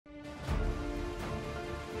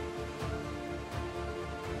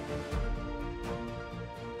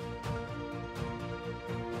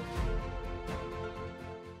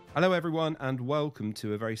Hello, everyone, and welcome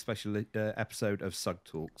to a very special episode of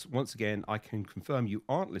SUGTalks. Once again, I can confirm you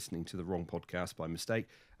aren't listening to the wrong podcast by mistake,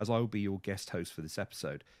 as I will be your guest host for this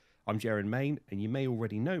episode. I'm Gerren Mayne, and you may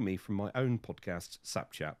already know me from my own podcast,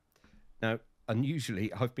 SAPCHAT. Now,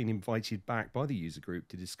 unusually, I've been invited back by the user group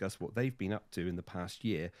to discuss what they've been up to in the past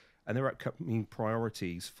year and their upcoming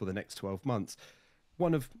priorities for the next 12 months.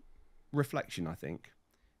 One of reflection, I think.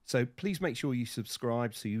 So please make sure you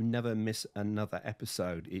subscribe so you never miss another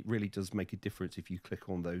episode. It really does make a difference if you click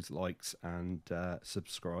on those likes and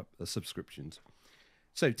subscriptions.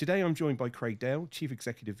 So today I'm joined by Craig Dale, Chief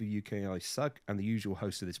Executive of UKISUG and the usual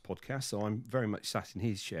host of this podcast. So I'm very much sat in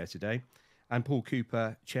his chair today. And Paul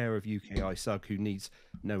Cooper, Chair of UKISUG, who needs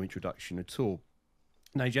no introduction at all.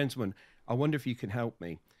 Now, gentlemen, I wonder if you can help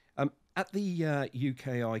me. At the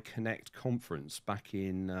UKI Connect conference back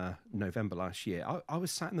in November last year, I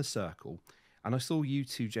was sat in the circle and I saw you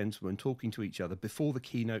two gentlemen talking to each other before the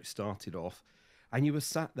keynote started off. And you were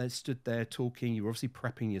stood there talking, you were obviously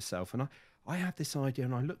prepping yourself. And I had this idea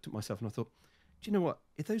and I looked at myself and I thought, do you know what?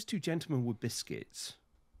 If those two gentlemen were biscuits,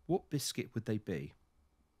 what biscuit would they be?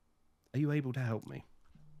 Are you able to help me?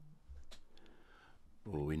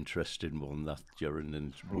 Oh, interesting one, that, Gerren,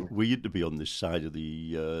 and weird to be on this side of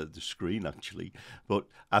the screen, actually. But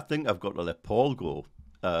I think I've got to let Paul go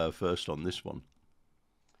first on this one.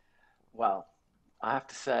 Well, I have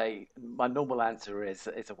to say, my normal answer is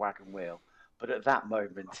it's a wagon wheel. But at that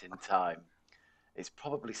moment in time, it's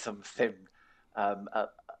probably something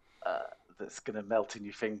that's going to melt in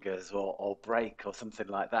your fingers or break or something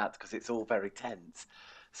like that, because it's all very tense.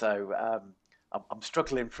 So I'm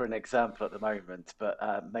struggling for an example at the moment, but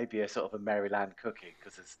maybe a sort of a Maryland cookie,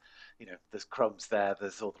 because there's crumbs there,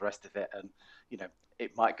 there's all the rest of it, and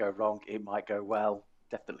it might go wrong, it might go well.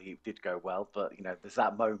 Definitely it did go well, but there's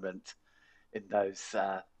that moment in those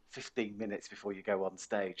 15 minutes before you go on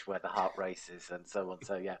stage where the heart races and so on.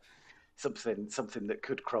 So yeah, something that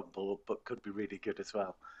could crumble but could be really good as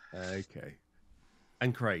well. Okay.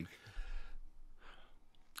 And Craig?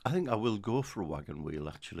 I think I will go for a wagon wheel,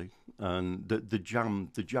 actually, and the jam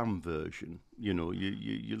version.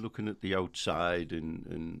 You're looking at the outside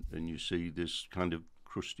and you see this kind of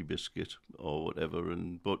crusty biscuit or whatever,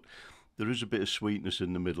 but there is a bit of sweetness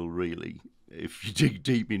in the middle, really, if you dig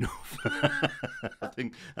deep enough. I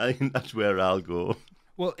think that's where I'll go.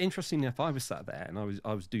 Well, interestingly enough, I was sat there and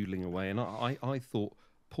I was doodling away, and I thought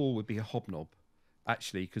Paul would be a hobnob,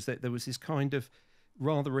 actually, because there was this kind of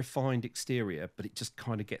rather refined exterior, but it just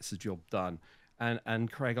kind of gets the job done. And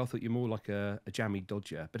Craig, I thought you're more like a jammy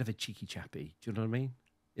dodger, bit of a cheeky chappy. Do you know what I mean?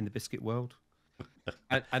 In the biscuit world.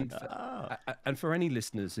 And for any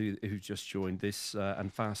listeners who just joined this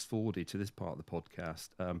and fast forwarded to this part of the podcast,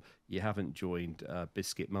 you haven't joined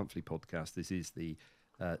Biscuit Monthly podcast. This is the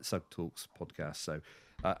SUGTalks podcast. So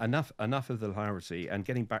enough of the hilarity, and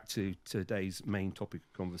getting back to today's main topic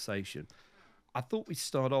of conversation. I thought we'd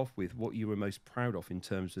start off with what you were most proud of in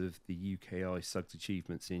terms of the UKISUG's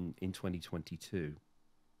achievements in 2022.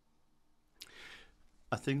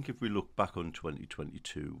 I think if we look back on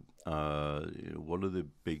 2022, one of the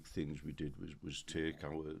big things we did was take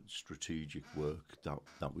our strategic work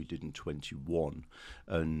that we did in 21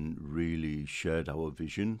 and really shared our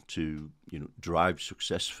vision to drive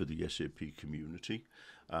success for the SAP community,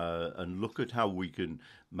 and look at how we can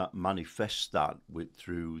manifest that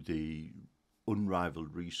through the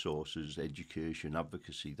unrivaled resources, education,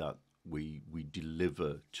 advocacy that we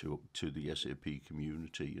deliver to the SAP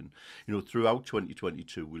community. And throughout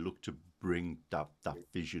 2022 we look to bring that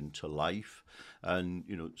vision to life. And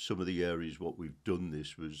some of the areas what we've done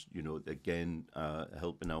this was again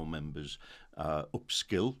helping our members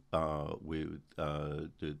upskill with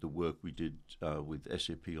the work we did with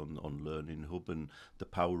SAP on Learning Hub, and the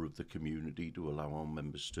power of the community to allow our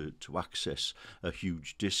members to access a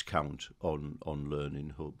huge discount on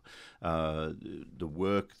Learning Hub. The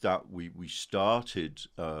work that we started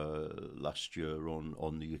last year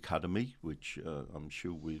on the Academy, which I'm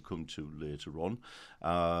sure we'll come to later on,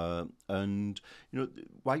 and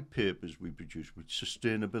white papers we produce with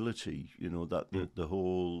sustainability, the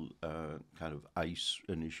whole kind of ICE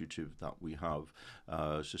initiative that we have,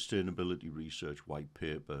 sustainability research white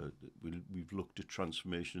paper. We've looked at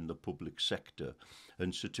transformation in the public sector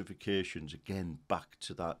and certifications, again back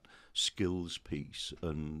to that skills piece,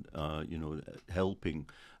 and helping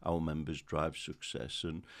our members drive success.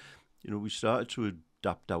 And we started to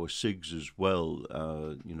adapt our SIGs as well,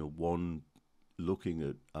 one looking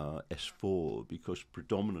at S4, because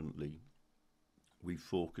predominantly we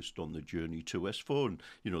focused on the journey to S4,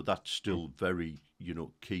 and that's still very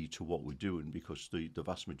key to what we're doing, because the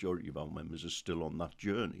vast majority of our members are still on that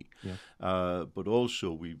journey. Yeah. But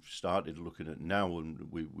also we've started looking at now, and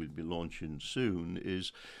we'll be launching soon,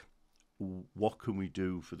 is what can we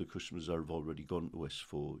do for the customers that have already gone to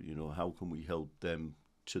S4? How can we help them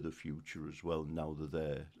to the future as well now they're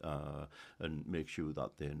there, and make sure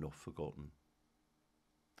that they're not forgotten.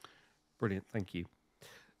 Brilliant, thank you.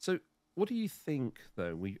 So what do you think,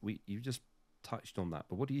 though, you just touched on that,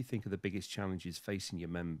 but what do you think are the biggest challenges facing your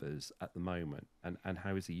members at the moment, and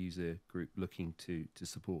how is the user group looking to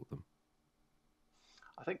support them?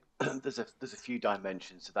 I think there's a few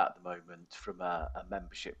dimensions to that at the moment from a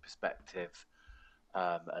membership perspective,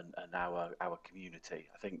 and our community.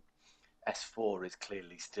 I think S4 is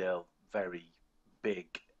clearly still very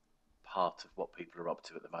big part of what people are up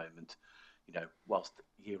to at the moment. Whilst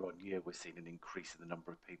year on year we're seeing an increase in the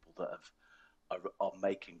number of people that are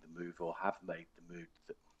making the move or have made the move.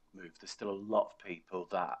 There's still a lot of people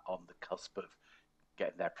that are on the cusp of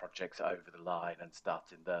getting their projects over the line and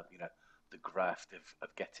starting the graft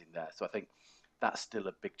of getting there. So I think that's still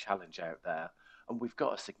a big challenge out there, and we've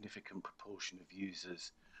got a significant proportion of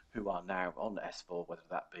users who are now on S4, whether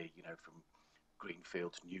that be from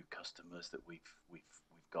greenfield new customers that we've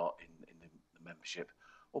got in the membership,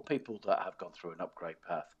 or people that have gone through an upgrade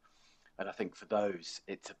path. And I think for those,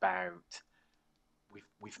 it's about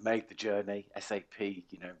we've made the journey. SAP,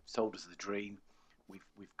 sold us the dream.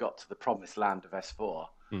 We've got to the promised land of S4.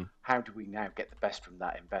 How do we now get the best from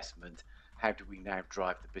that investment? How do we now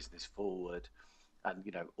drive the business forward? And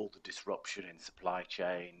all the disruption in supply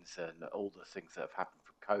chains and all the things that have happened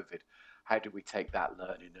from COVID. How do we take that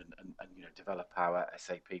learning and develop our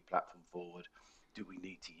SAP platform forward? Do we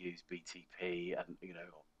need to use BTP and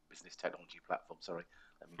business technology platform? Sorry,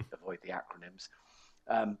 let me avoid the acronyms.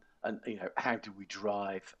 And how do we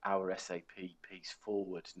drive our SAP piece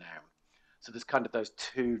forward now? So there's kind of those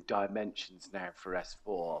two dimensions now for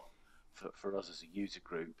S4 for us as a user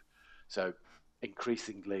group. So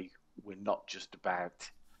increasingly, we're not just about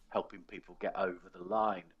helping people get over the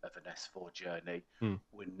line of an S4 journey.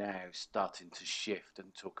 We're now starting to shift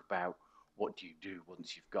and talk about what do you do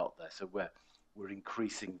once you've got there. So we're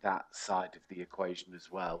increasing that side of the equation as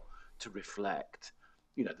well to reflect,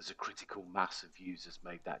 there's a critical mass of users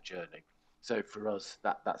made that journey. So for us,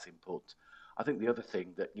 that's important. I think the other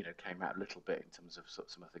thing that, came out a little bit in terms of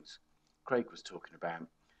some of the things Craig was talking about,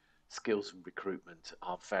 skills and recruitment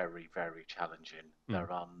are very, very challenging.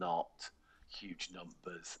 There are not huge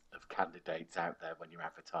numbers of candidates out there when you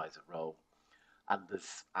advertise a role. And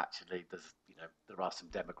there's there are some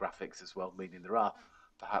demographics as well, meaning there are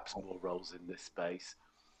perhaps more roles in this space.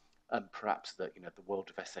 And perhaps that, the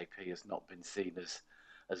world of SAP has not been seen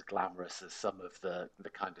as glamorous as some of the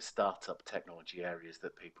kind of startup technology areas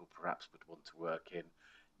that people perhaps would want to work in,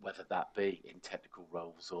 whether that be in technical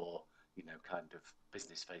roles or, kind of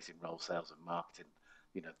business facing roles, sales and marketing,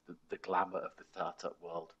 the glamour of the startup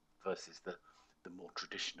world versus the more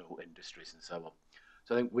traditional industries and so on.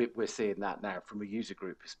 So I think we're seeing that now from a user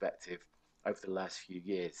group perspective over the last few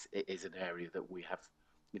years. It is an area that we have,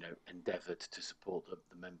 endeavoured to support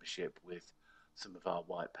the membership with some of our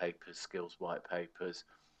white papers, skills white papers,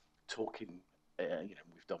 talking,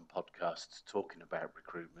 we've done podcasts talking about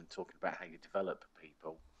recruitment, talking about how you develop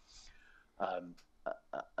people.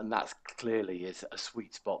 And that's clearly is a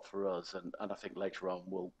sweet spot for us. And I think later on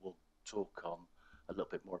we'll talk on a little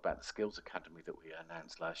bit more about the Skills Academy that we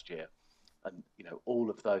announced last year. And, all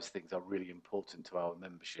of those things are really important to our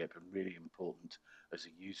membership and really important as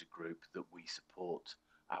a user group that we support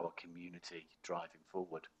our community driving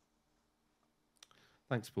forward.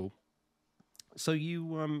 Thanks, Paul. So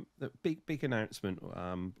you, the big announcement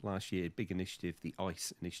last year, big initiative, the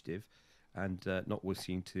ICE initiative, and not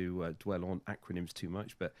wishing to dwell on acronyms too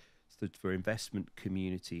much, but stood for Investment,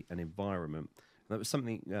 Community and Environment. And that was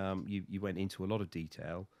something you went into a lot of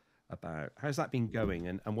detail about. How's that been going,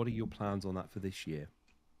 and what are your plans on that for this year?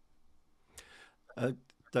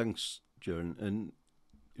 Thanks, Gerren. And,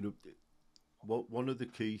 one of the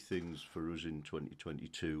key things for us in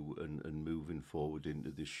 2022 and moving forward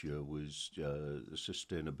into this year was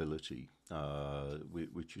sustainability,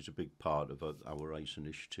 which is a big part of our ICE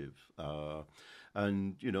initiative.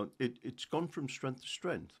 And, it's gone from strength to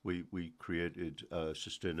strength. We created a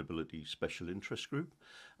sustainability special interest group.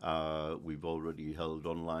 We've already held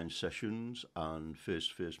online sessions and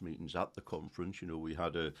face-to-face meetings at the conference. We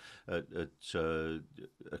had a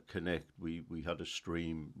Connect, we had a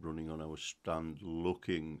stream running on our stand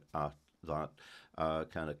looking at that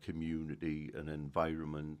kind of community and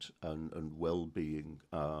environment and well-being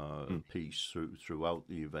piece throughout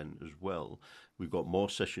the event as well. We've got more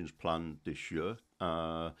sessions planned this year,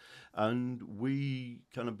 and we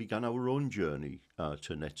kind of began our own journey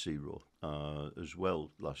to net zero as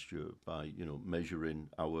well last year by measuring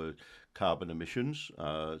our carbon emissions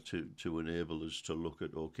to enable us to look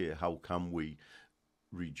at, okay, how can we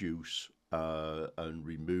reduce and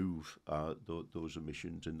remove those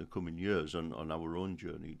emissions in the coming years on our own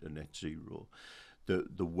journey to net zero.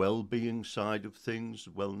 The well-being side of things,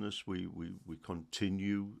 wellness, we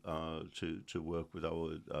continue to work with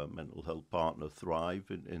our mental health partner Thrive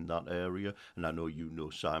in that area, and I know you know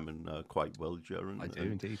Simon quite well, Gerren. I do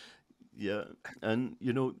indeed. Yeah, and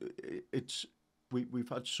it's we've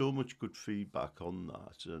had so much good feedback on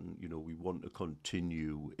that, and we want to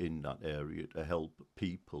continue in that area to help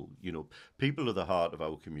people. People are the heart of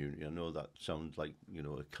our community. I know that sounds like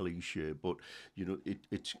a cliche, but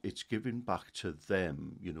it's giving back to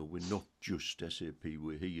them. We're not just SAP.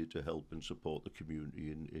 We're here to help and support the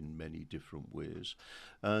community in many different ways,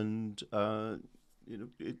 and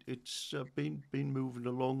it's been moving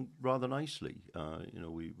along rather nicely.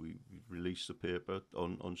 We released the paper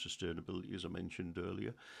on sustainability, as I mentioned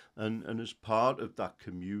earlier, and as part of that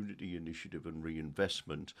community initiative and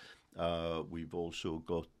reinvestment, we've also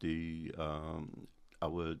got the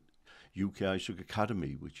our UKISUG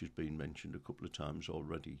Academy, which has been mentioned a couple of times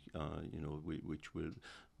already. Which we're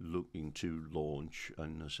looking to launch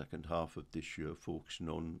in the second half of this year, focusing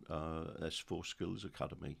on S4 Skills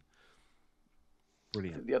Academy.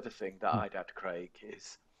 Brilliant. I think the other thing that I'd add, Craig,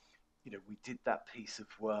 is we did that piece of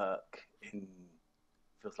work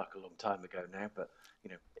feels like a long time ago now, but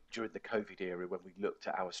during the COVID era when we looked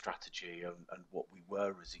at our strategy and what we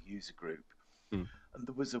were as a user group, and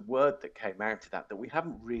there was a word that came out of that we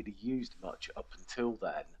haven't really used much up until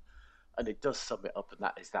then, and it does sum it up, and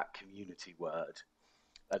that is that community word.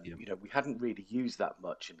 And we hadn't really used that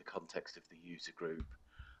much in the context of the user group,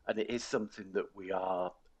 and it is something that we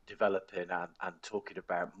are developing and talking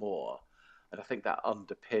about more, and I think that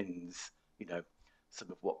underpins some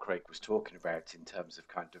of what Craig was talking about in terms of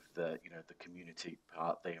kind of the the community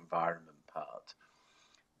part, the environment part,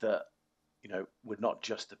 that we're not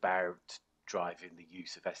just about driving the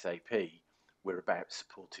use of SAP, we're about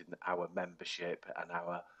supporting our membership and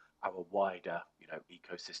our wider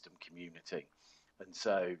ecosystem community. And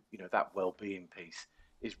so that well-being piece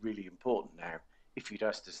is really important now. If you'd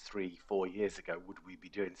asked us 3-4 years ago, would we be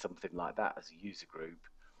doing something like that as a user group,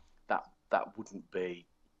 that wouldn't be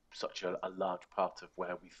such a large part of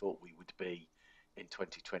where we thought we would be in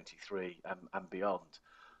 2023 and beyond.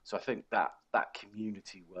 So I think that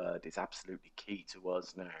community word is absolutely key to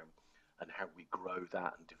us now, and how we grow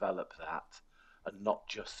that and develop that, and not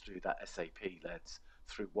just through that SAP lens,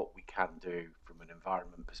 through what we can do from an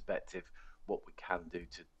environment perspective, what we can do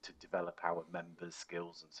to develop our members'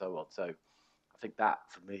 skills and so on. So I think that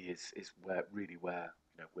for me is where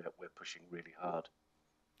we're pushing really hard.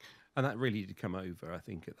 And that really did come over, I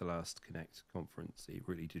think, at the last Connect conference. It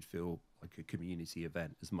really did feel like a community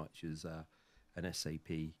event as much as an SAP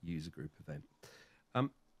user group event.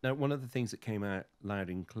 Now, one of the things that came out loud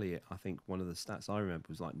and clear, I think one of the stats I remember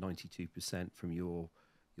was like 92% from your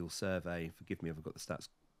survey. Forgive me if I've got the stats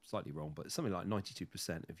slightly wrong, but something like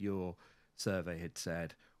 92% of your survey had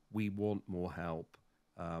said, we want more help,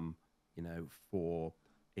 for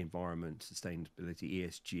environment, sustainability,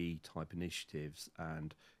 ESG type initiatives,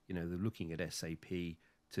 and they're looking at SAP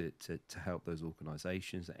to help those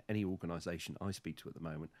organisations. Any organisation I speak to at the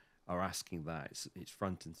moment are asking that. It's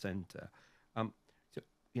front and centre. How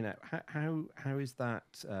is that?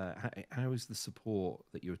 How is the support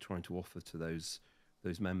that you're trying to offer to those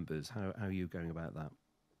members? How are you going about that?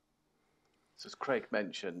 So as Craig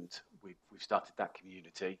mentioned, we've started that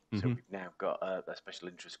community. So we've now got a special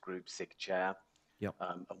interest group, SIG Chair. Yep.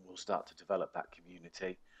 And we'll start to develop that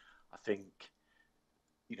community. I think,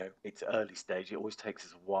 it's early stage. It always takes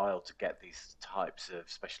us a while to get these types of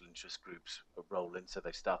special interest groups rolling. So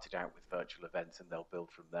they started out with virtual events and they'll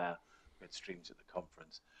build from there. We had streams at the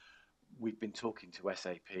conference. We've been talking to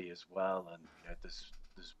SAP as well, and there's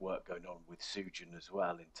work going on with SUGTalks as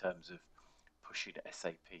well in terms of pushing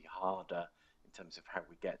SAP harder in terms of how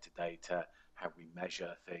we get to data, how we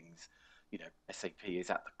measure things. SAP is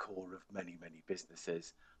at the core of many, many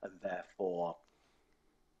businesses, and therefore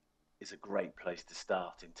is a great place to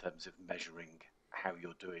start in terms of measuring how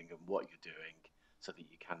you're doing and what you're doing so that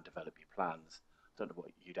you can develop your plans. I don't know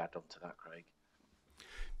what you'd add on to that, Craig.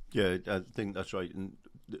 Yeah, I think that's right. And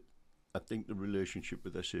I think the relationship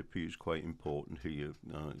with SAP is quite important here.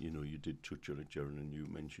 You did touch on it, Gerren, and you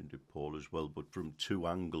mentioned it, Paul, as well, but from two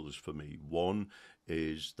angles for me. One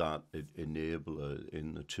is that enabler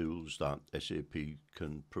in the tools that SAP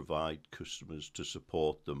can provide customers to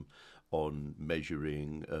support them on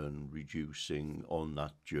measuring and reducing on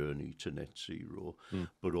that journey to net zero,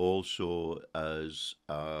 but also as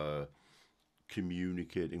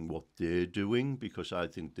communicating what they're doing, because I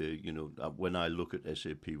think when I look at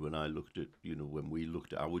SAP, when we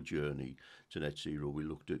looked at our journey to net zero, we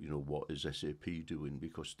looked at what is SAP doing,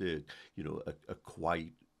 because they're are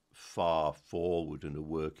quite far forward and are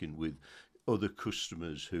working with other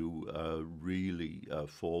customers who are really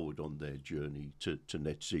forward on their journey to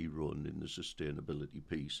net zero and in the sustainability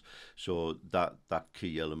piece. So that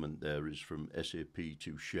key element there is from SAP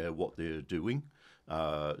to share what they're doing,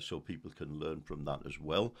 so people can learn from that as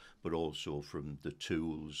well, but also from the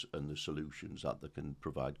tools and the solutions that they can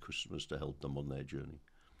provide customers to help them on their journey.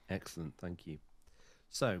 Excellent, thank you.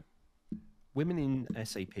 So, women in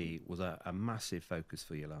SAP was a massive focus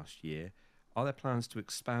for you last year. Are there plans to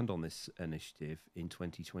expand on this initiative in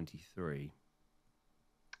 2023?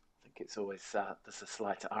 I think it's always there's a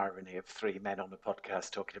slight irony of three men on a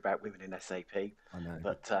podcast talking about women in SAP. I know,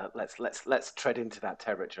 but let's tread into that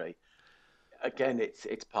territory. Again,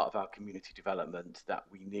 it's part of our community development that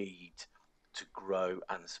we need to grow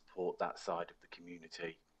and support that side of the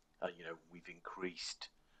community. We've increased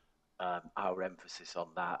our emphasis on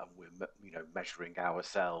that, and we're measuring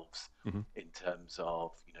ourselves in terms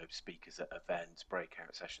of speakers at events,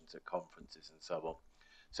 breakout sessions at conferences, and so on.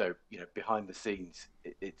 So behind the scenes,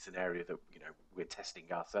 it's an area that we're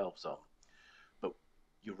testing ourselves on. But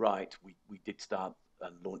you're right, we did start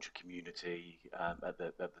and launch a community at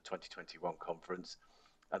the 2021 conference,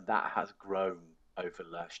 and that has grown over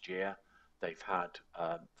last year. They've had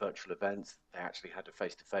virtual events. They actually had a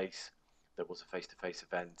face-to-face. There was a face-to-face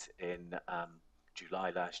event in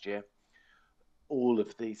July last year. All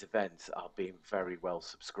of these events are being very well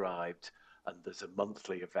subscribed, and there's a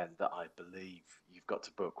monthly event that I believe you've got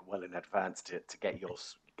to book well in advance to get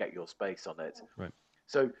your space on it. Right.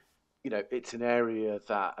 So, it's an area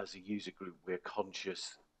that as a user group, we're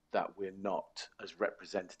conscious that we're not as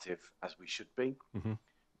representative as we should be.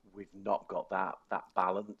 We've not got that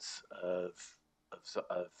balance of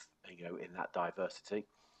in that diversity.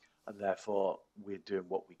 And therefore, we're doing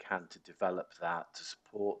what we can to develop that, to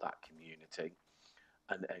support that community,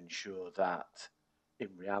 and ensure that in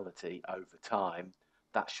reality, over time,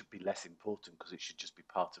 that should be less important because it should just be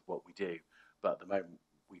part of what we do. But at the moment,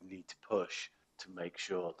 we need to push to make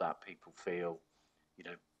sure that people feel,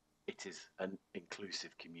 it is an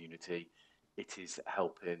inclusive community. It is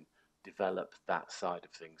helping develop that side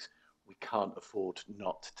of things. We can't afford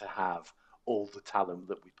not to have all the talent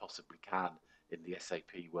that we possibly can in the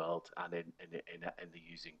SAP world and in the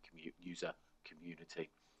user community,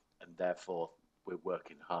 and therefore we're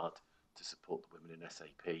working hard to support the Women in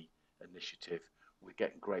SAP initiative. We're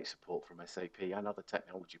getting great support from SAP and other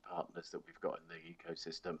technology partners that we've got in the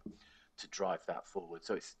ecosystem to drive that forward.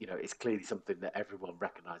 So it's clearly something that everyone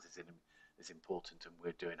recognises is important, and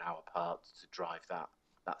we're doing our part to drive that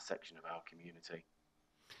section of our community.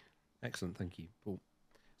 Excellent, thank you, Paul.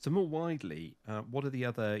 So more widely, what are the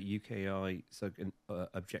other UKISUG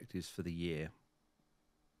objectives for the year?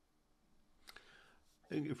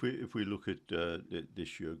 I think if we look at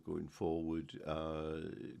this year going forward,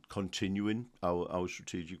 continuing our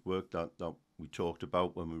strategic work that we talked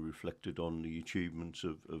about when we reflected on the achievements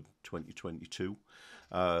of 2022,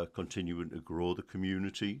 continuing to grow the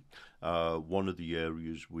community. One of the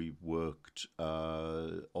areas we've worked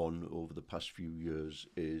on over the past few years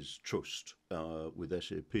is trust with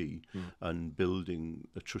SAP and building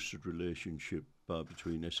a trusted relationship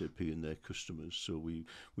between SAP and their customers. So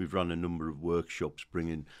we've run a number of workshops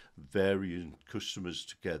bringing various customers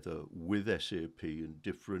together with SAP and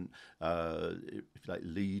different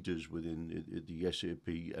leaders within the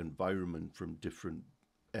SAP environment from different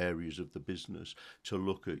areas of the business to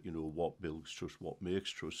look at what builds trust, what makes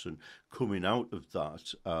trust, and coming out of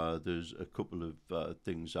that there's a couple of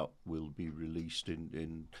things that will be released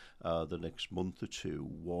in the next month or two.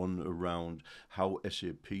 One around how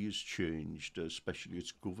SAP has changed, especially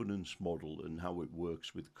its governance model and how it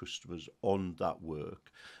works with customers on that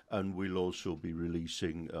work, and we'll also be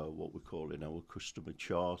releasing what we're calling our customer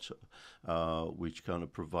charter, which kind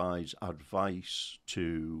of provides advice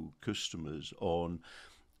to customers on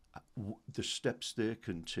the steps they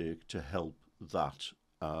can take to help that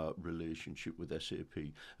relationship with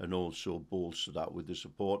SAP, and also bolster that with the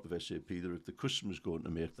support of SAP, that if the customer's going to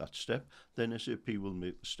make that step, then SAP will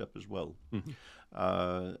make the step as well.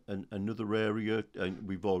 And another area, and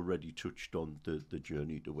we've already touched on the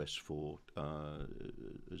journey to S4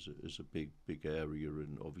 as a big area,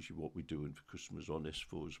 and obviously what we're doing for customers on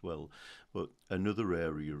S4 as well. But another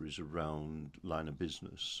area is around line of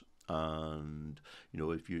business. And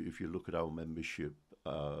if you look at our membership,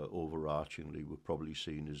 overarchingly, we're probably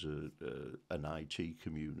seen as an IT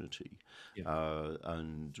community.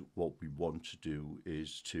 And what we want to do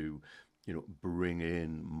is to bring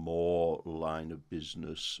in more line of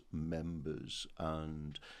business members.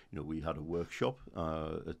 And we had a workshop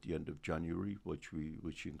at the end of January, which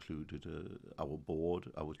included our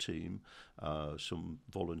board, our team, some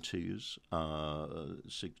volunteers,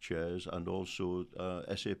 SIG chairs, and also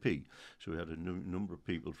SAP. So we had a number of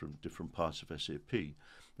people from different parts of SAP.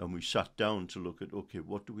 And we sat down to look at, okay,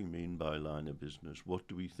 what do we mean by line of business? What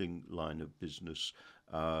do we think line of business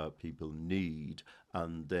people need?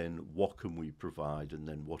 And then what can we provide? And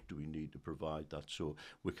then what do we need to provide that? So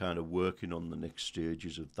we're kind of working on the next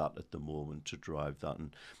stages of that at the moment to drive that.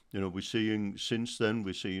 And, since then,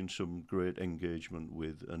 we're seeing some great engagement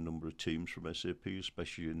with a number of teams from SAP,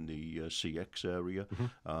 especially in the CX area.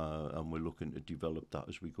 And we're looking to develop that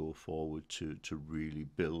as we go forward to really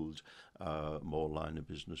build more line of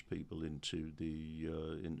business people into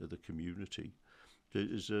the community.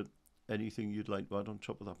 Is there anything you'd like to add on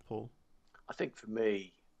top of that, Paul? I think for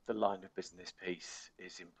me, the line of business piece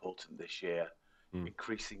is important this year.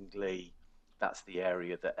 Increasingly, that's the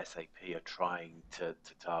area that SAP are trying to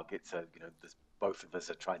target. So, both of us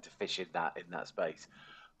are trying to fish in that space.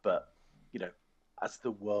 But, as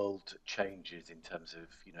the world changes in terms of,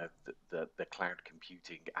 the cloud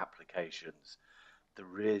computing applications,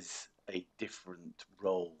 there is a different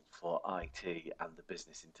role for IT and the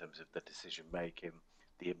business in terms of the decision making,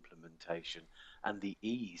 the implementation, and the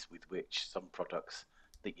ease with which some products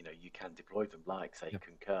that you can deploy them, like say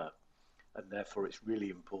Concur. And therefore it's really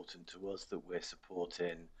important to us that we're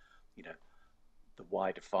supporting the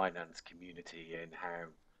wider finance community in how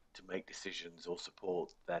to make decisions or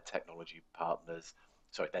support their technology partners,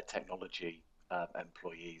 their technology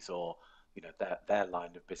employees, or their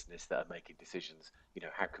line of business that are making decisions.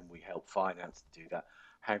 How can we help finance to do that?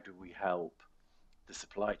 How do we help the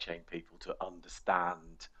supply chain people to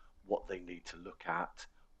understand what they need to look at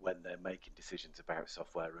when they're making decisions about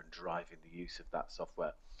software and driving the use of that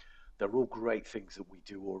software? They're all great things that we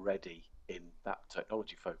do already in that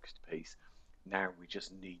technology focused piece. Now we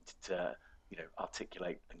just need to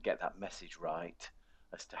articulate and get that message right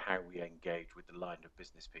as to how we engage with the line of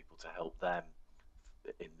business people to help them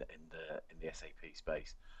in the SAP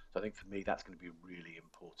space. So I think for me that's going to be really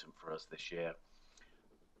important for us this year.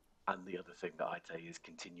 And the other thing that I'd say is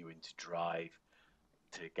continuing to drive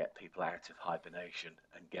to get people out of hibernation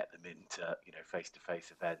and get them into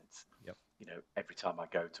face-to-face events. Every time I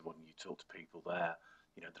go to one and you talk to people there,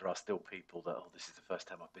 there are still people that, this is the first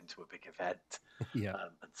time I've been to a big event,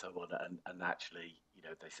 and so on. And actually,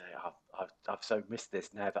 they say, I've so missed this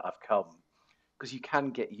now that I've come, because you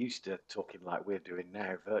can get used to talking like we're doing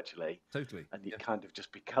now virtually. Totally. And it kind of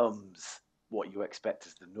just becomes what you expect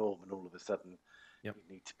as the norm, and all of a sudden you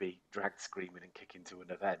need to be dragged screaming and kicking to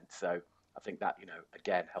an event. So I think that,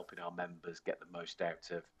 again, helping our members get the most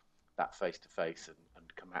out of that face-to-face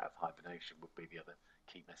and come out of hibernation would be the other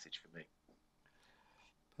key message for me.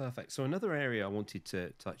 Perfect. So another area I wanted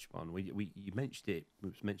to touch upon, you mentioned it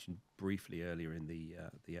was mentioned briefly earlier in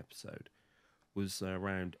the episode, was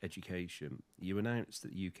around education. You announced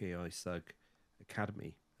that the UKISUG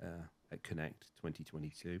Academy at Connect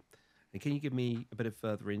 2022. And can you give me a bit of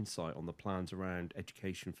further insight on the plans around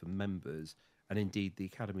education for members and indeed the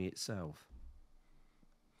Academy itself?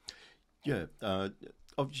 Yeah,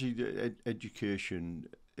 obviously the education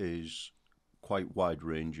is quite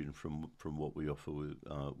wide-ranging from what we offer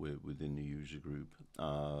within the user group.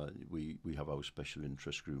 We have our special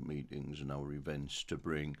interest group meetings and our events to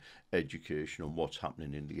bring education on what's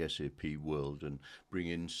happening in the SAP world and bring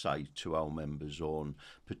insight to our members on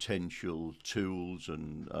potential tools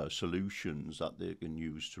and solutions that they can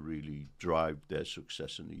use to really drive their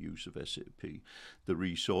success in the use of SAP. The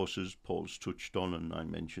resources Paul's touched on and I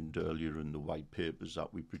mentioned earlier in the white papers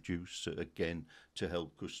that we produce, again, to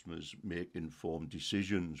help customers make informed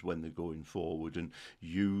decisions when they're going forward and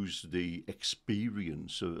use the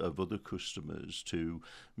experience of other customers to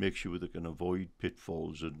make sure they can avoid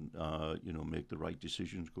pitfalls and make the right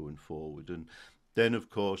decisions going forward. And then, of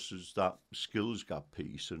course, there's that skills gap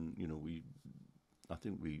piece, and I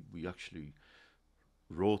think we actually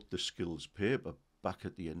wrote the skills paper back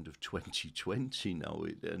at the end of 2020 now,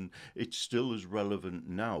 and it's still as relevant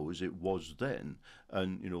now as it was then.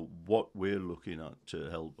 And what we're looking at to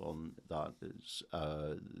help on that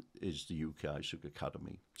is the UKISUG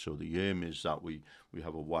Academy. So the aim is that we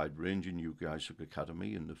have a wide range in UKISUG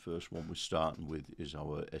Academy, and the first one we're starting with is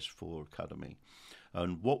our S4 Academy.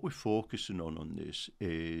 And what we're focusing on this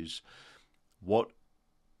is what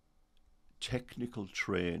technical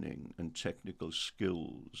training and technical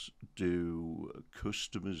skills do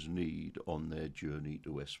customers need on their journey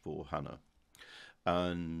to S4HANA.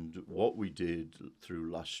 And what we did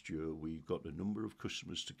through last year, we got a number of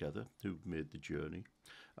customers together who've made the journey.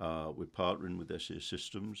 We're partnering with SA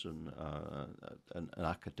Systems and an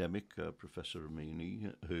academic, Professor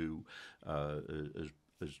Mayne, who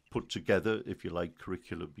has put together, if you like,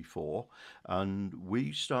 curricula before, and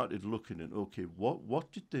we started looking at, okay,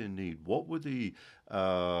 what did they need? What were the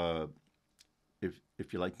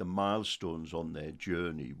if you like, the milestones on their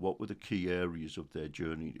journey? What were the key areas of their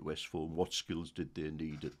journey to S4, and what skills did they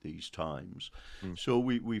need at these times? So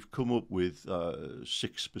we've come up with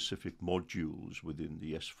 6 specific modules within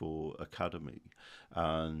the S4 Academy,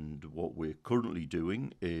 and what we're currently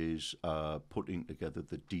doing is putting together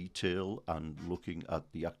the detail and looking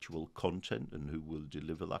at the actual content and who will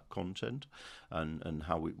deliver that content, and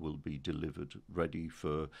how it will be delivered, ready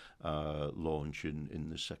for launch in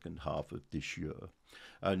the second half of this year.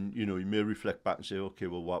 And you may reflect back and say, okay,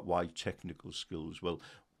 well, why technical skills? Well,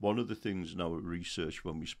 one of the things in our research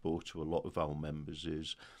when we spoke to a lot of our members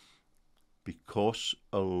is because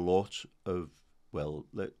a lot of, well,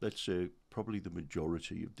 let's say probably the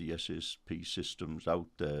majority of the SAP systems out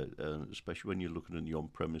there, especially when you're looking in the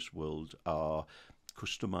on-premise world, are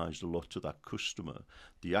customized a lot to that customer.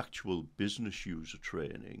 The actual business user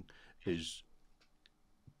training is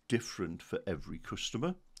different for every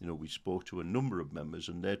customer. We spoke to a number of members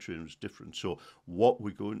and their training was different. So what we're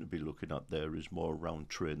going to be looking at there is more around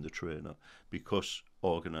train the trainer, because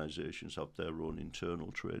organisations have their own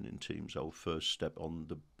internal training teams. Our first step on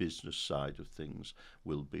the business side of things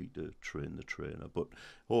will be to train the trainer. But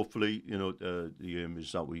hopefully, the aim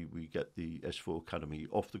is that we get the S4 Academy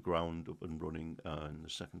off the ground, up and running in the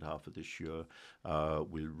second half of this year.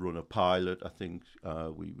 We'll run a pilot. I think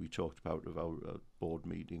we talked about our board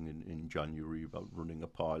meeting in January about running a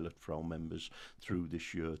pilot for our members through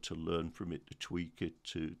this year to learn from it, to tweak it,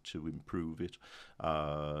 to improve it,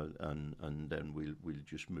 and then we'll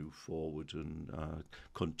just move forward and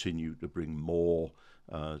continue to bring more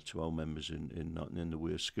to our members in the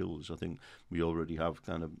way of skills. I think we already have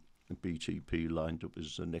kind of BTP lined up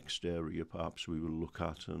as the next area perhaps we will look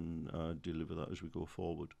at and deliver that as we go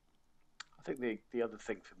forward. I think the other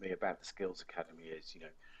thing for me about the Skills Academy is,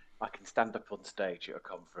 I can stand up on stage at a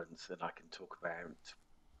conference and I can talk about,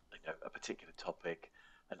 a particular topic,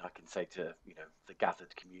 and I can say to, the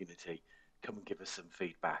gathered community, come and give us some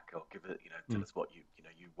feedback, or give it, tell us what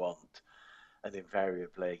you want. And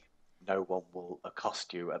invariably, no one will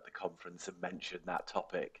accost you at the conference and mention that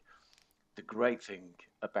topic. The great thing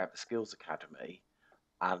about the Skills Academy,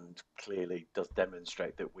 and clearly does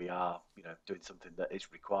demonstrate that we are, doing something that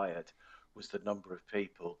is required, was the number of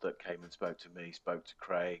people that came and spoke to me, spoke to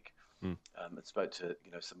Craig, and spoke to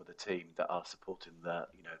some of the team that are supporting the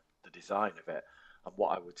design of it. And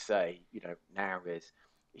what I would say now is,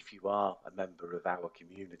 if you are a member of our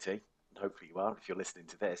community, and hopefully you are if you're listening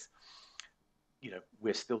to this,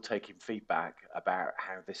 we're still taking feedback about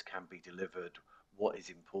how this can be delivered, what is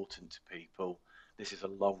important to people. This is a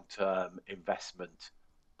long-term investment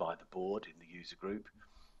by the board in the user group.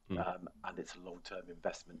 And it's a long-term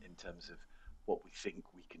investment in terms of what we think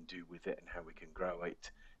we can do with it and how we can grow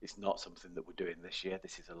it. It's not something that we're doing this year.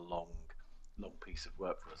 This is a long piece of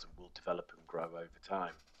work for us, and will develop and grow over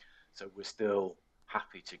time. So we're still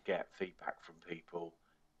happy to get feedback from people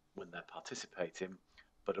when they're participating,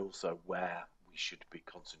 but also where we should be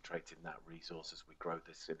concentrating that resource as we grow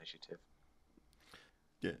this initiative.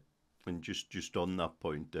 Yeah. And just on that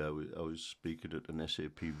point there, I was speaking at an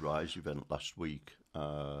SAP Rise event last week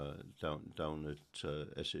down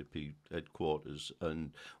at SAP headquarters,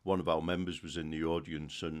 and one of our members was in the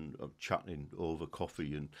audience and chatting over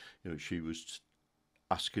coffee, and she was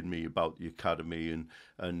asking me about the academy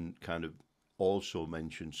and kind of also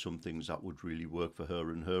mentioned some things that would really work for her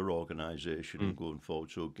and her organisation and going forward.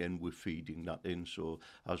 So again, we're feeding that in. So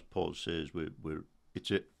as Paul says, it's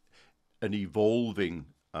an evolving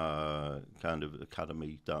kind of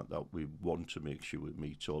academy that we want to make sure it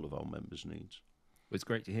meets all of our members' needs. Well, it's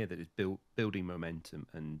great to hear that it's building momentum,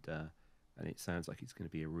 and it sounds like it's going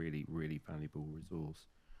to be a really, really valuable resource.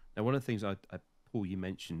 Now, one of the things Paul, you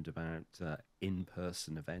mentioned about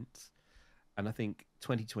in-person events, and I think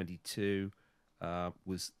 2022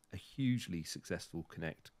 was a hugely successful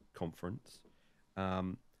Connect conference.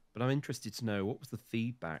 But I'm interested to know what was the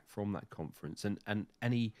feedback from that conference, and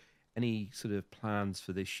any sort of plans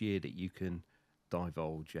for this year that you can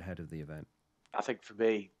divulge ahead of the event. I think for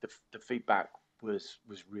me, the feedback was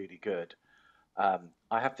really good. I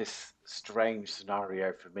have this strange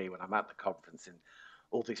scenario for me when I'm at the conference and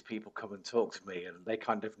all these people come and talk to me and they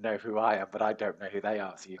kind of know who I am, but I don't know who they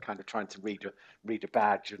are. So you're kind of trying to read a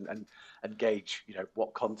badge and gauge,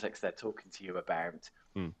 what context they're talking to you about.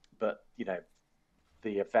 Mm. But,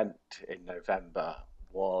 the event in November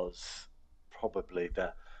was probably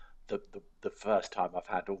the first time I've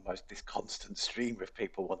had almost this constant stream of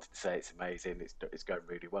people wanting to say it's amazing, it's going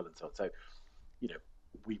really well and so on. So,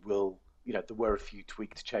 we will, there were a few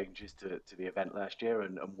tweaked changes to the event last year,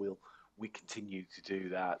 and we continue to do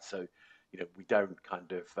that. So, we don't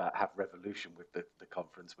kind of have revolution with the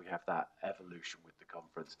conference. We have that evolution with the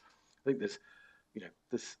conference. I think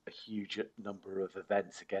there's a huge number of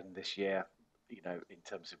events again this year. In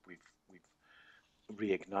terms of we've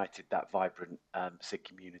reignited that vibrant SIG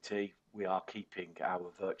community. We are keeping our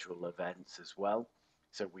virtual events as well.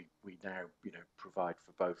 So we now provide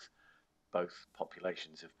for both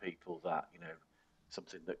populations of people that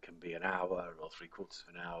something that can be an hour or 3/4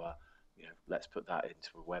 of an hour. Let's put that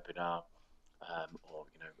into a webinar or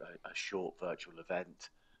a short virtual event.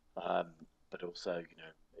 But also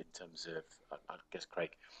in terms of I guess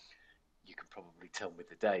Craig, you can probably tell me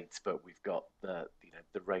the dates, but we've got the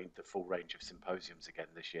full range of symposiums again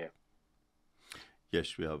this year.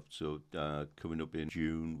 Yes, we have. So coming up in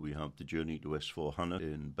June, we have the Journey to S4HANA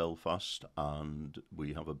in Belfast, and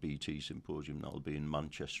we have a BT symposium that'll be in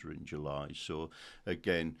Manchester in July. So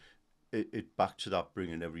again, it back to that,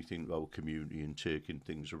 bringing everything to our community and taking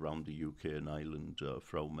things around the UK and Ireland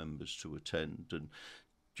for our members to attend, and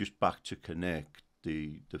just back to Connect.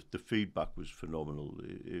 The feedback was phenomenal.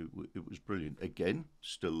 It was brilliant. Again,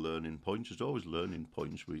 still learning points. There's always learning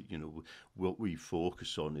points. What we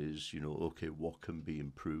focus on is okay, what can be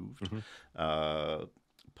improved. Mm-hmm.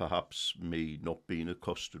 Perhaps me not being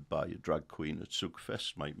accosted by a drag queen at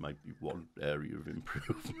SUGFest might be one area of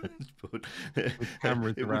improvement, but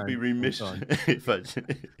it would be remiss if I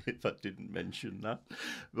didn't mention that.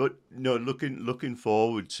 But no, looking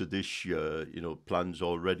forward to this year, plans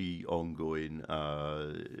already ongoing.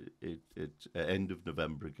 It's end of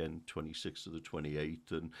November again, 26th to the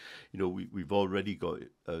 28th, and we've already got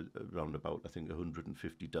around about I think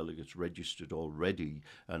 150 delegates registered already,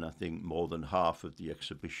 and I think more than half of the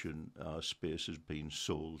exhibition space has been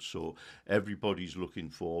sold, so everybody's looking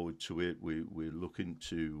forward to it. We're looking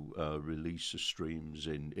to release the streams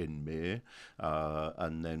in May,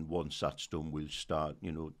 and then once that's done, we'll start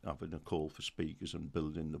having a call for speakers and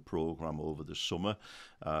building the program over the summer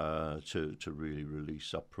to really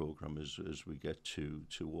release that program as we get to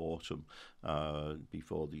autumn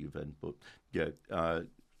before the event. But yeah,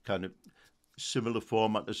 kind of similar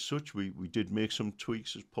format as such. We did make some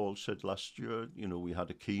tweaks, as Paul said last year. We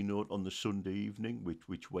had a keynote on the Sunday evening,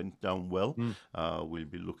 which went down well. We'll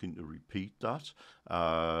be looking to repeat that,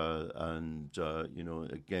 and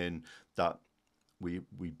again that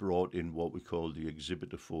we brought in what we call the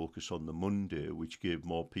exhibitor focus on the Monday, which gave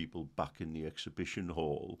more people back in the exhibition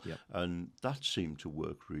hall, and that seemed to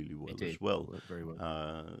work really well as well. It worked very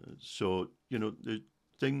well. So the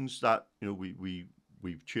things that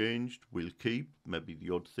we've changed, we'll keep. Maybe the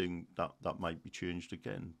odd thing that might be changed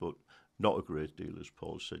again, but not a great deal, as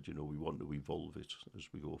Paul said. We want to evolve it as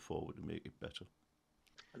we go forward to make it better.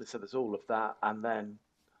 And so there's all of that, and then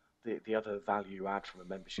the other value add from a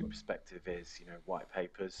membership perspective is white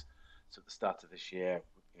papers. So at the start of this year,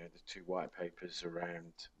 the 2 white papers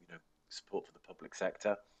around support for the public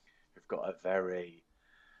sector. We've got a very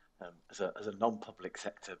as a non-public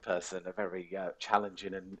sector person, a very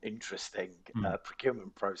challenging and interesting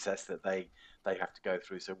procurement process that they have to go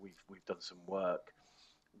through. So we've done some work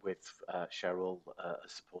with Cheryl,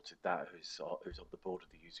 supported that, who's on the board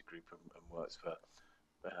of the user group and works for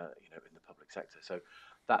in the public sector. So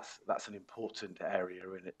that's an important area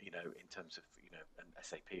in terms of and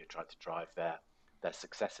SAP are trying to drive their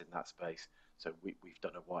success in that space. So we've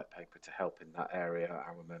done a white paper to help in that area,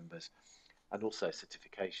 our members. And also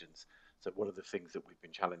certifications. So one of the things that we've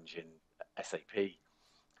been challenging SAP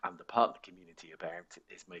and the partner community about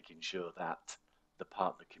is making sure that the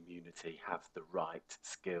partner community have the right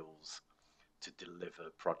skills to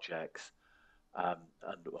deliver projects. And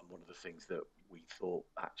one of the things that we thought,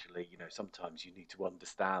 actually, sometimes you need to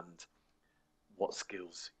understand what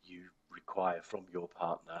skills you require from your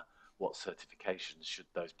partner, what certifications should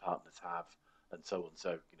those partners have, and so on.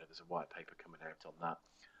 So, there's a white paper coming out on that.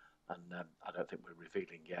 and I don't think we're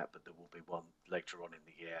revealing yet, but there will be one later on in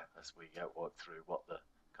the year as we work through what the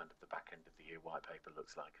kind of the back end of the year white paper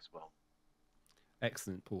looks like as well.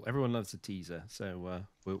 Excellent, Paul. Everyone loves a teaser, so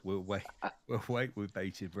we'll wait. We'll wait with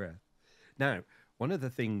bated breath. Now, one of the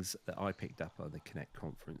things that I picked up on the Connect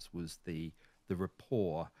conference was the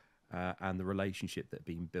rapport and the relationship that had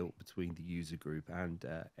been built between the user group and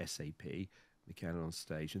SAP, Michael on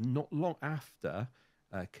stage. And not long after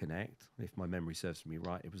Connect, if my memory serves me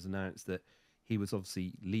right, it was announced that he was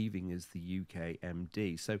obviously leaving as the UK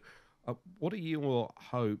MD. So what are your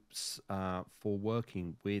hopes for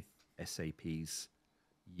working with SAP's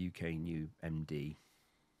UK new MD?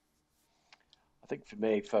 I think for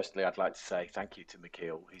me, firstly, I'd like to say thank you to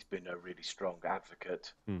Michael. He's been a really strong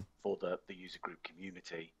advocate for the user group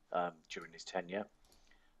community during his tenure.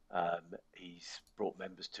 He's brought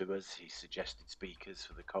members to us. He's suggested speakers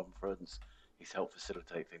for the conference. He's helped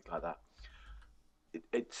facilitate things like that.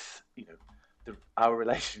 It's, you know, our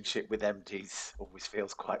relationship with MDs always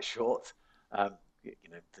feels quite short.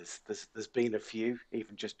 You know, there's been a few,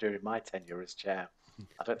 even just during my tenure as chair.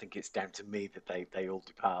 I don't think it's down to me that they all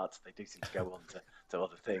depart. They do seem to go on to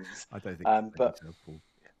other things. I don't think but so, Paul.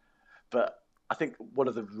 but I think one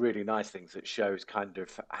of the really nice things that shows kind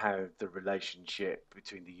of how the relationship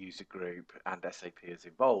between the user group and SAP has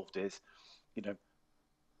evolved is, you know,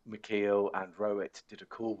 Michael and Rohit did a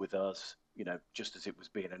call with us, you know, just as it was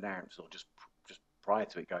being announced, or just prior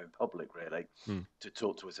to it going public, really, to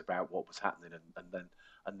talk to us about what was happening,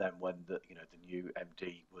 and then when the new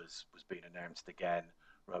MD was being announced again,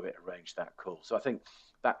 Rohit arranged that call. So I think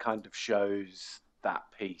that kind of shows that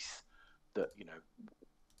piece that, you know,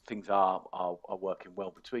 things are working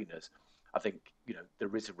well between us. I think, you know,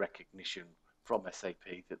 there is a recognition from SAP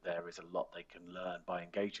that there is a lot they can learn by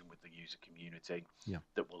engaging with the user community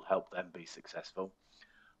that will help them be successful.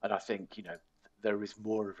 And I think, you know, there is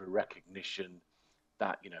more of a recognition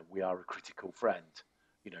that, you know, we are a critical friend.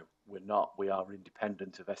 You know, we are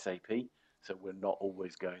independent of SAP, so we're not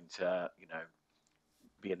always going to, you know,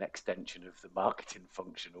 be an extension of the marketing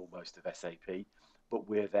function almost of SAP, but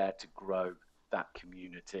we're there to grow that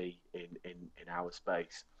community in our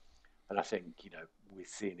space. And I think, you know, we're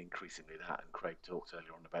seeing increasingly that, and Craig talked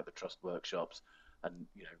earlier on about the trust workshops, and,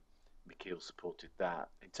 you know, Michael supported that.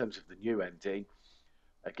 In terms of the new MD,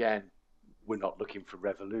 again, we're not looking for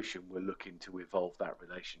revolution. We're looking to evolve that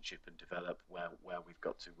relationship and develop where we've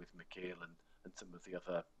got to with Michael and some of the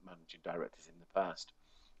other managing directors in the past.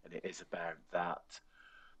 And it is about that.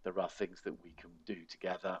 There are things that we can do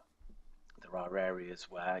together. There are areas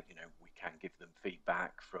where, you know, we can give them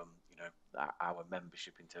feedback from, you know, our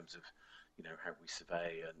membership in terms of, you know, how we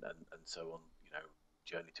survey and so on, you know,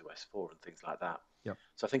 journey to S4 and things like that. Yep.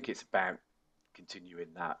 So I think it's about continuing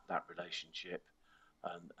that relationship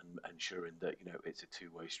and ensuring that, you know, it's a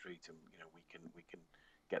two-way street, and, you know, we can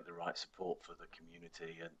get the right support for the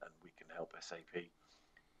community, and we can help SAP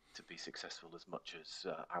to be successful as much as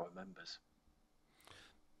our members.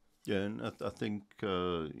 Yeah, and I think,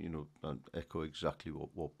 you know, I echo exactly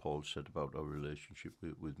what Paul said about our relationship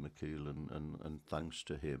with Michael, and thanks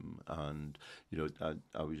to him. And, you know,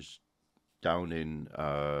 I was down in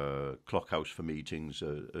Clockhouse for meetings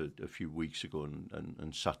a few weeks ago,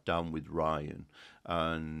 and sat down with Ryan,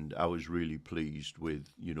 and I was really pleased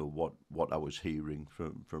with, you know, what I was hearing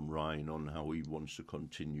from Ryan on how he wants to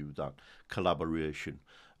continue that collaboration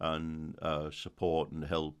and support and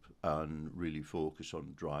help, and really focus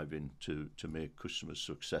on driving to make customers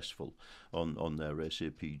successful on their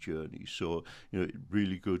SAP journey. So, you know,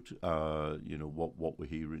 really good, you know, what we're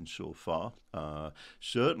hearing so far.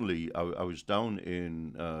 Certainly, I was down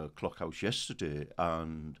in Clockhouse yesterday,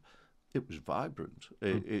 and it was vibrant.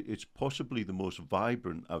 It's possibly the most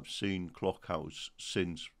vibrant I've seen Clockhouse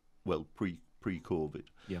since, well, pre-COVID.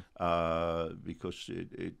 Yeah. Because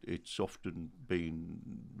it's often been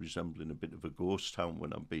resembling a bit of a ghost town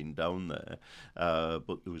when I've been down there.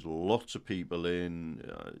 But there was lots of people in.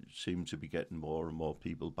 Seemed to be getting more and more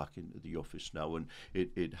people back into the office now, and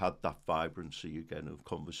it had that vibrancy again of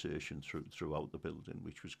conversation throughout the building,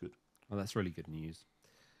 which was good. Well, that's really good news.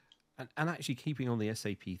 And actually, keeping on the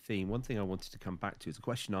SAP theme, one thing I wanted to come back to is a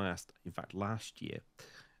question I asked, in fact, last year.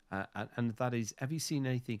 And that is, have you seen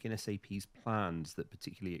anything in SAP's plans that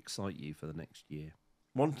particularly excite you for the next year?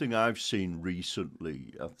 One thing I've seen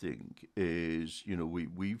recently, I think, is, you know,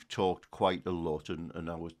 we've talked quite a lot, and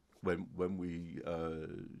when we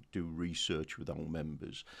do research with our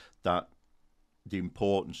members, that the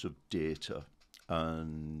importance of data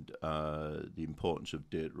and the importance of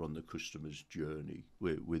data on the customer's journey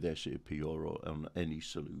with SAP or on any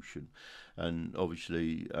solution. And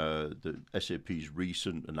obviously, the SAP's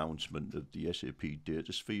recent announcement of the SAP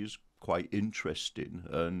data sphere is quite interesting.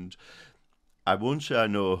 And I won't say I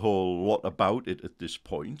know a whole lot about it at this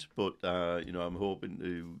point, but I'm hoping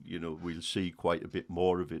to, we'll see quite a bit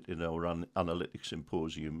more of it in our analytics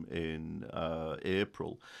symposium in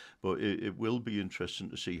April. But it will be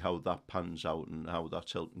interesting to see how that pans out and how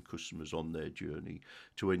that's helping customers on their journey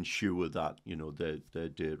to ensure that their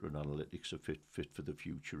data and analytics are fit for the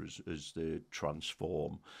future as they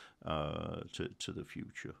transform to the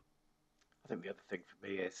future. I think the other thing for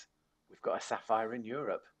me is we've got a Sapphire in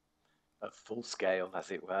Europe, at full scale,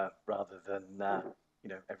 as it were, rather than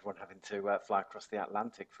everyone having to fly across the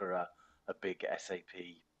Atlantic for a big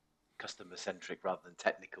SAP customer centric rather than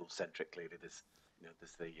technical centric. Clearly, there's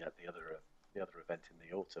the other event in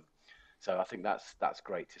the autumn. So I think that's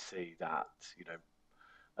great to see that,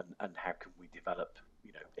 and how can we develop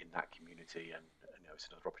in that community, and it's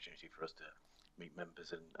another opportunity for us to meet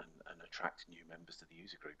members and attract new members to the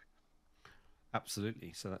user group.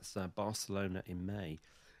 Absolutely. So that's Barcelona in May.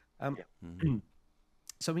 Yeah.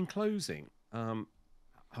 So in closing, I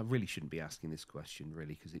really shouldn't be asking this question,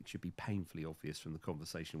 really, because it should be painfully obvious from the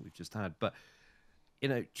conversation we've just had. But,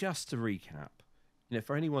 just to recap,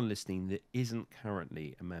 for anyone listening that isn't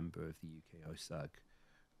currently a member of the UKISUG,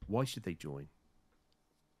 why should they join?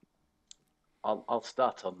 I'll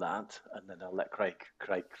start on that, and then I'll let Craig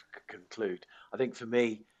conclude. I think for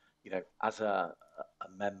me, as a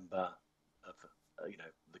member of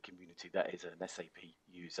the community that is an SAP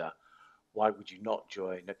user, why would you not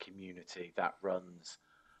join a community that runs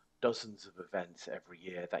dozens of events every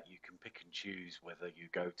year that you can pick and choose whether you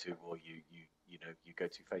go to, or you go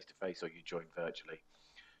to face to face, or you join virtually?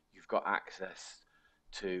 You've got access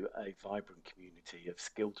to a vibrant community of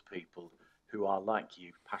skilled people who are, like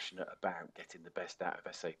you, passionate about getting the best out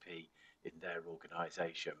of SAP in their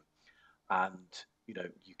organisation. And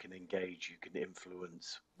you can engage, you can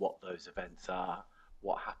influence what those events are,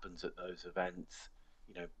 what happens at those events.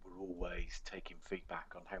 We're always taking feedback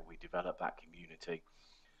on how we develop that community.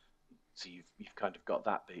 So you've kind of got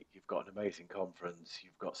that bit. You've got an amazing conference,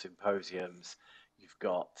 you've got symposiums, you've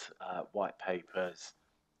got white papers,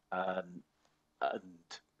 and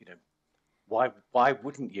why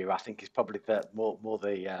wouldn't you? I think is probably more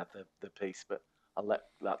the piece, but I'll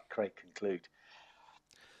let Craig conclude.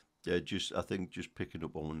 Yeah, I think just picking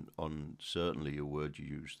up on certainly a word you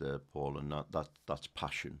used there, Paul, and that's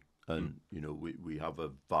passion. And we have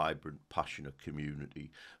a vibrant, passionate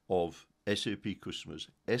community of SAP customers,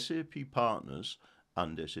 SAP partners,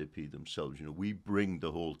 and SAP themselves. We bring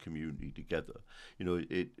the whole community together.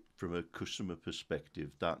 From a customer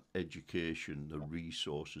perspective, that education, the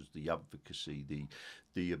resources, the advocacy,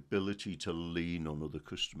 the ability to lean on other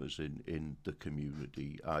customers in the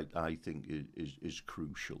community, I think is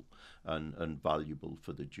crucial and valuable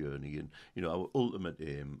for the journey. And our ultimate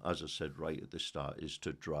aim, as I said right at the start, is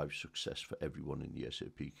to drive success for everyone in the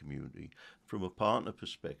SAP community. From a partner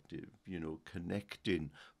perspective,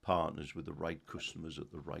 connecting partners with the right customers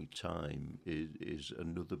at the right time is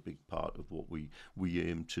another big part of what we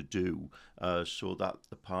aim to do, so that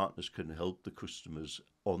the partners can help the customers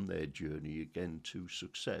on their journey again to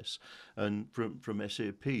success. And from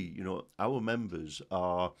SAP, our members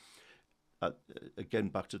are, again,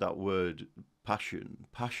 back to that word,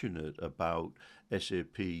 passionate about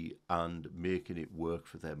SAP and making it work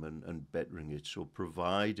for them and bettering it. So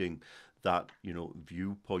providing that,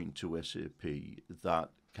 viewpoint to SAP, that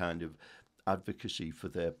kind of advocacy for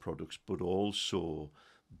their products, but also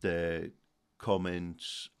their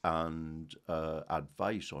comments and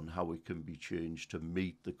advice on how it can be changed to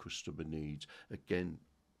meet the customer needs, again,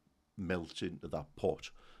 melt into that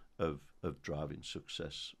pot of driving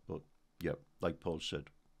success. But yeah, like Paul said,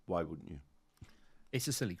 why wouldn't you? It's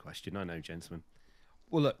a silly question, I know, gentlemen.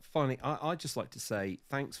 Well, look, finally, I'd just like to say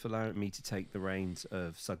thanks for allowing me to take the reins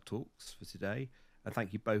of SUGTalks for today. And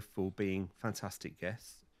thank you both for being fantastic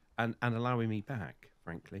guests and allowing me back,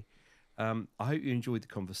 frankly. I hope you enjoyed the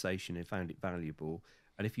conversation and found it valuable.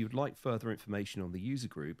 And if you'd like further information on the user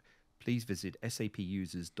group, please visit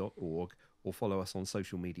sapusers.org or follow us on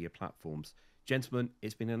social media platforms. Gentlemen,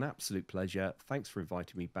 it's been an absolute pleasure. Thanks for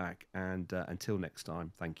inviting me back. And until next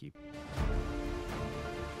time, thank you.